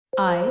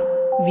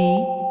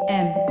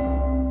IVM.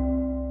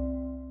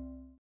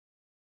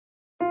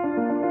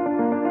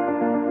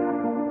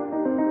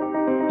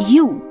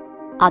 You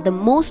are the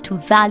most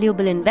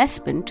valuable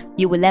investment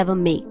you will ever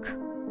make.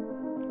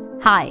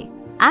 Hi,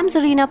 I'm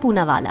Zarina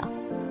Poonawalla,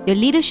 your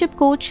leadership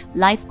coach,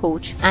 life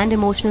coach, and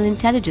emotional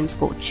intelligence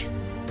coach.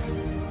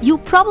 You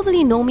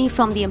probably know me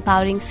from the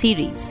Empowering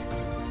series,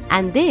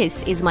 and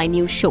this is my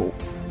new show,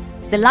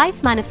 The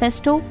Life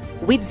Manifesto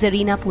with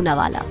Zarina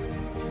Poonawalla.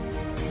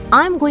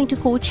 I'm going to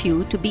coach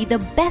you to be the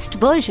best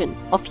version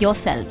of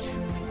yourselves.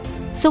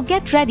 So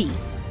get ready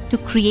to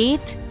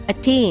create,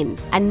 attain,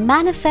 and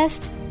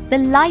manifest the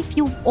life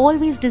you've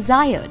always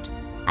desired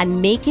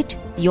and make it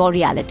your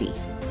reality.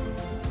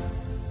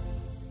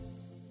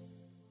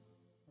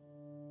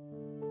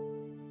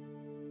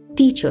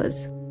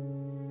 Teachers.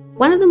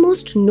 One of the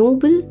most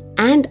noble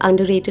and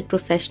underrated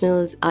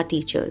professionals are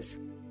teachers.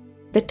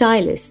 The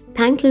tireless,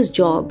 thankless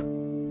job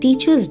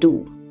teachers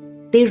do,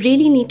 they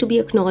really need to be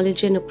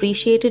acknowledged and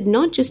appreciated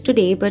not just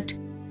today but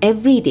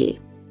every day.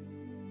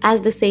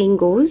 As the saying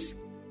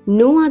goes,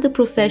 no other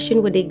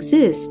profession would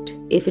exist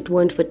if it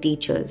weren't for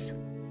teachers.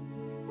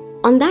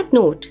 On that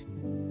note,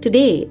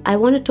 today I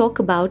want to talk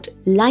about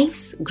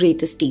life's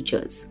greatest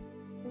teachers.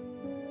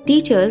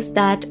 Teachers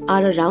that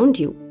are around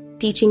you,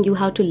 teaching you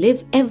how to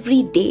live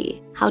every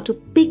day, how to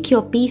pick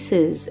your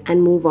pieces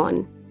and move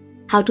on,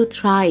 how to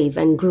thrive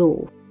and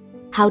grow,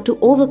 how to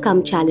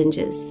overcome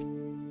challenges,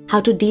 how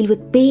to deal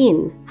with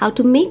pain, how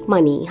to make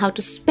money, how to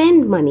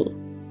spend money,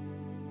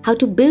 how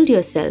to build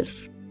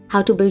yourself,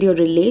 how to build your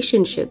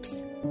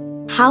relationships,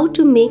 how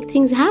to make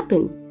things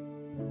happen,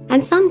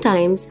 and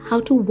sometimes how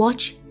to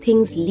watch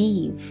things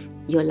leave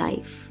your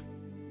life.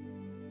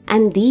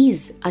 And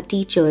these are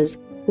teachers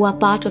who are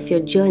part of your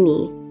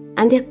journey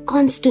and they're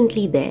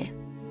constantly there.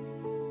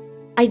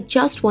 I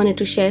just wanted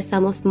to share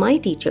some of my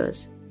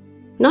teachers,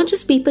 not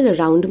just people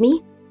around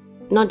me,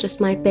 not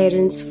just my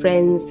parents,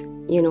 friends,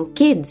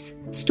 kids,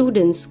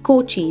 students,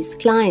 coaches,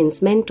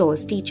 clients,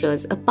 mentors,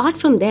 teachers. Apart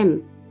from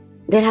them,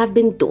 there have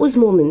been those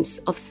moments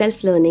of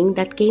self-learning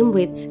that came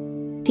with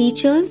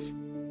teachers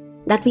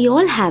that we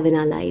all have in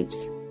our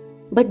lives,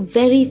 but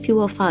very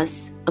few of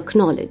us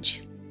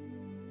acknowledge.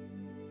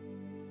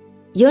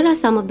 Here are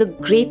some of the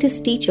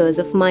greatest teachers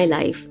of my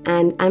life,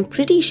 and I'm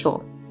pretty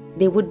sure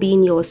they would be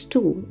in yours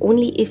too,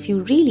 only if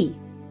you really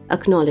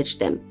acknowledge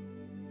them.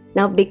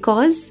 Now,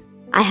 because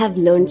I have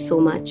learned so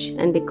much,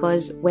 and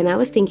because when I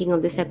was thinking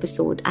of this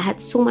episode, I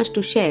had so much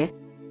to share,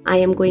 I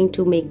am going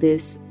to make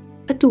this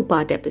a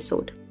 2-part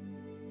episode.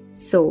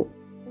 So,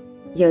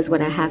 here's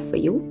what I have for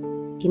you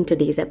in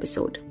today's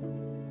episode.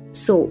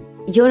 So,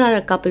 here are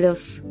a couple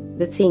of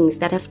the things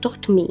that have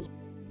taught me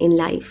in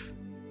life,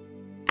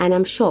 and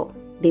I'm sure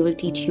they will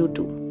teach you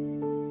too.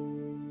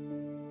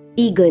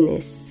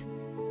 Eagerness.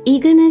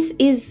 Eagerness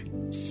is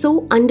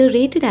so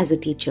underrated as a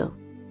teacher,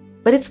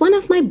 but it's one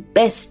of my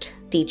best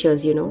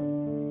teachers,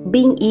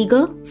 Being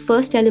eager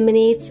first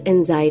eliminates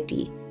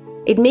anxiety.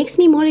 It makes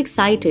me more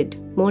excited,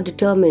 more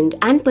determined,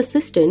 and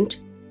persistent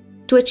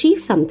to achieve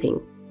something.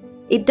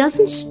 It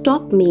doesn't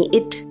stop me,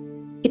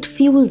 it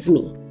fuels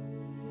me.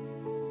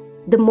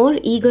 The more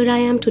eager I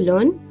am to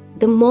learn,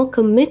 the more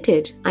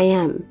committed I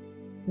am.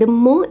 The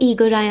more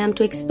eager I am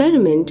to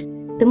experiment,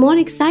 the more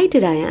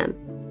excited I am.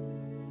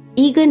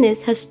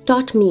 Eagerness has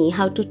taught me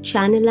how to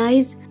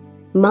channelize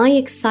my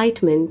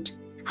excitement,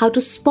 how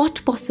to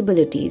spot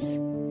possibilities,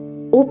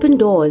 open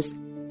doors,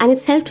 and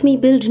it's helped me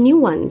build new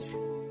ones.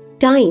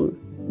 Time.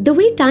 The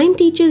way time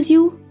teaches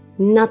you,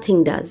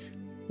 nothing does.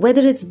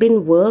 Whether it's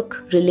been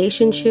work,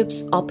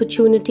 relationships,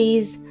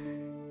 opportunities,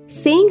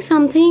 saying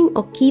something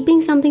or keeping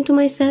something to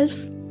myself,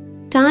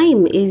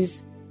 time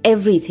is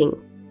everything.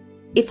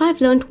 If I've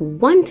learned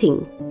one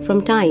thing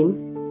from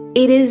time,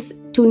 it is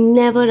to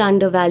never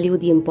undervalue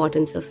the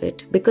importance of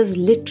it, because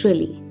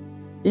literally,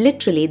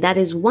 that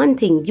is one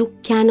thing you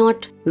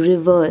cannot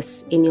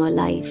reverse in your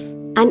life,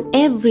 and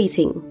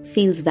everything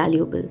feels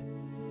valuable.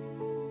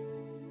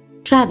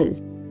 Travel.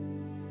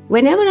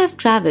 Whenever I've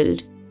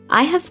traveled,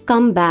 I have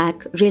come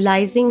back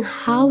realizing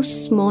how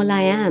small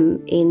I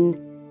am in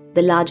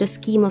the larger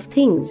scheme of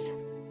things.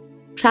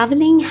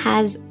 Traveling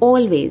has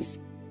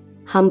always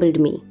humbled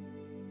me.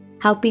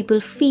 How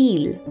people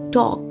feel,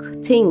 talk,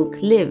 think,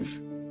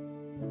 live.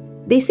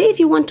 They say if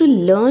you want to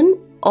learn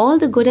all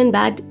the good and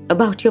bad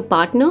about your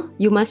partner,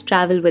 you must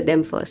travel with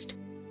them first.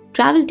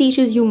 Travel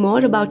teaches you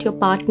more about your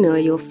partner,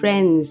 your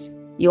friends,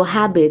 your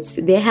habits,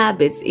 their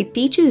habits. It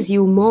teaches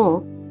you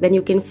more than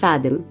you can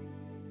fathom.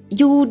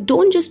 You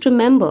don't just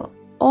remember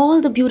all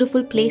the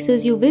beautiful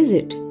places you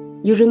visit.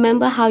 You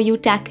remember how you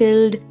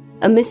tackled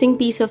a missing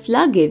piece of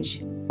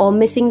luggage or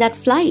missing that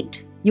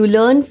flight. You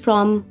learn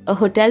from a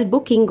hotel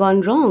booking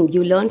gone wrong.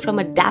 You learn from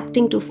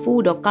adapting to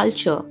food or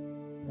culture,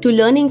 to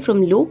learning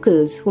from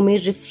locals who may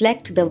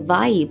reflect the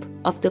vibe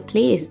of the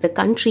place, the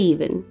country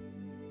even.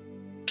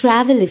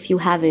 Travel if you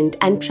haven't,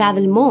 and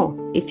travel more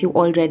if you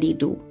already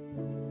do.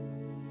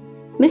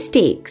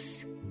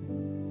 Mistakes.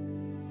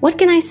 What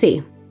can I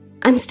say?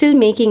 I'm still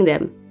making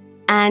them,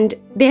 and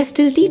they're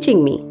still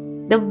teaching me.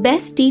 The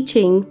best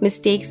teaching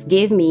mistakes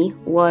gave me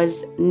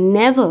was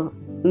never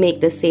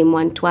make the same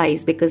one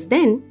twice, because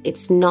then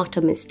it's not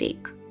a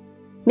mistake.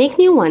 Make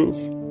new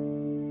ones.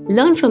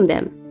 Learn from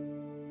them.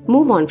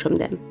 Move on from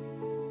them.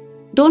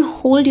 Don't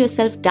hold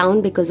yourself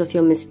down because of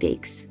your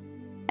mistakes,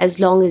 as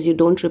long as you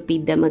don't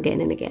repeat them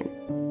again and again.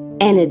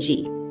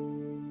 Energy.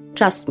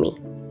 Trust me,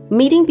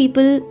 meeting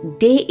people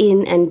day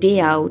in and day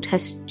out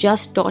has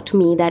just taught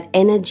me that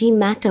energy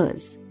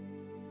matters.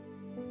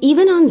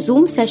 Even on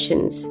Zoom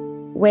sessions,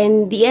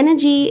 when the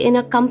energy in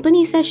a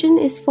company session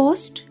is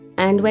forced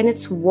and when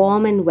it's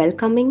warm and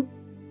welcoming,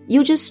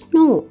 you just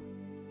know.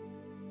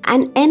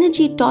 And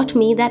energy taught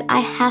me that I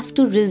have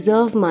to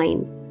reserve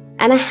mine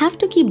and I have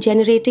to keep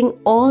generating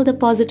all the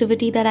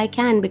positivity that I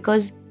can,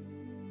 because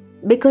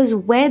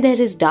where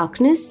there is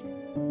darkness,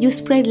 you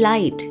spread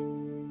light,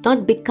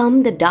 not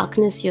become the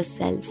darkness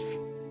yourself.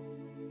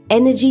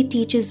 Energy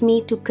teaches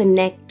me to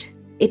connect.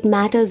 It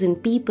matters in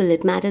people,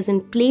 it matters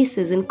in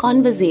places, in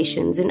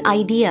conversations, in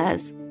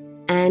ideas.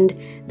 And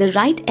the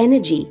right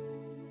energy,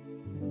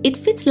 it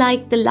fits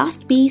like the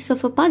last piece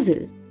of a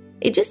puzzle.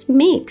 It just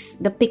makes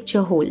the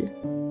picture whole.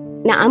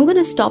 Now I'm going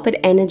to stop at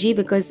energy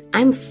because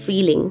I'm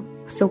feeling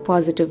so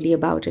positively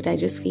about it. I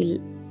just feel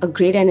a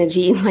great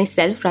energy in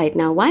myself right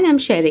now while I'm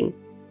sharing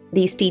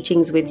these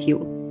teachings with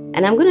you.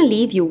 And I'm going to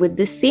leave you with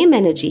this same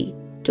energy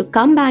to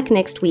come back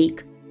next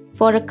week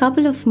for a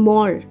couple of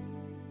more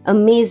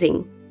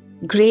amazing,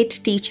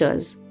 great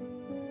teachers.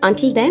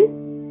 Until then,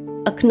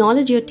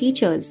 acknowledge your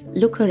teachers,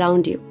 look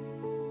around you,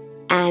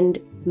 and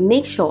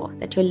make sure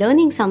that you're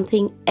learning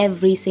something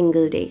every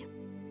single day.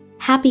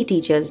 Happy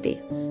Teachers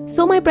Day.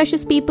 So my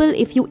precious people,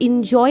 if you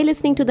enjoy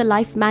listening to the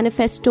Life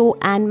Manifesto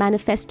and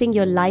manifesting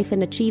your life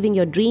and achieving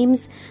your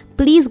dreams,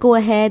 please go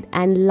ahead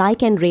and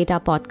like and rate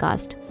our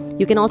podcast.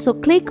 You can also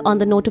click on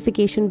the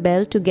notification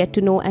bell to get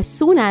to know as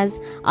soon as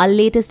our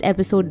latest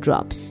episode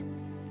drops.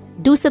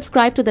 Do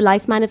subscribe to the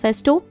Life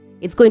Manifesto.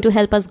 It's going to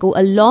help us go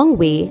a long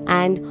way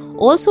and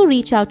also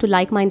reach out to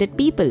like-minded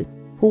people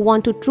who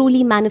want to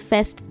truly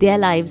manifest their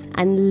lives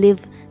and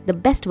live the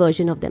best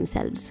version of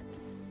themselves.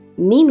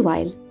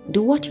 Meanwhile,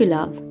 do what you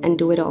love and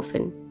do it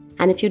often.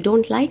 And if you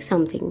don't like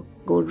something,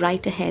 go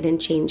right ahead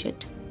and change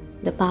it.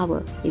 The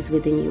power is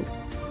within you.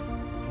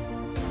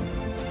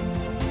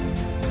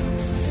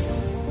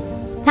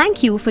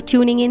 Thank you for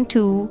tuning in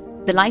to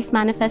the Life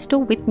Manifesto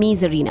with me,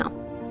 Zarina.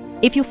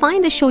 If you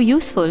find the show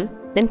useful,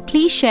 then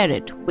please share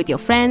it with your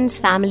friends,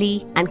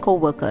 family, and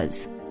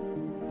co-workers.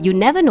 You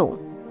never know.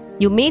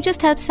 You may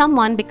just help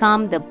someone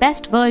become the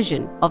best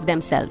version of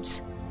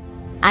themselves.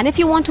 And if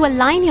you want to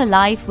align your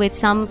life with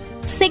some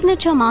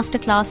signature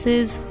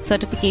masterclasses,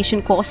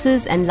 certification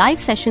courses, and live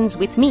sessions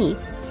with me,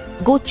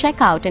 go check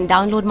out and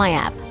download my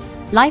app,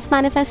 Life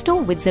Manifesto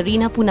with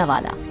Zarina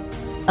Poonawalla,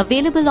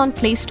 available on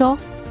Play Store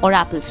or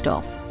Apple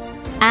Store.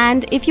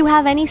 And if you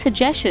have any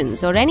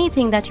suggestions or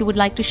anything that you would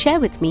like to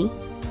share with me,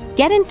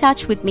 get in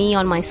touch with me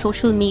on my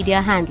social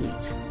media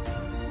handles.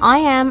 I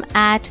am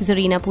at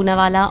Zarina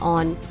Poonawalla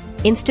on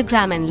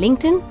Instagram and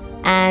LinkedIn,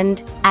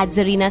 and at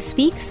Zarina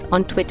Speaks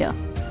on Twitter.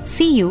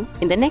 See you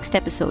in the next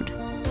episode.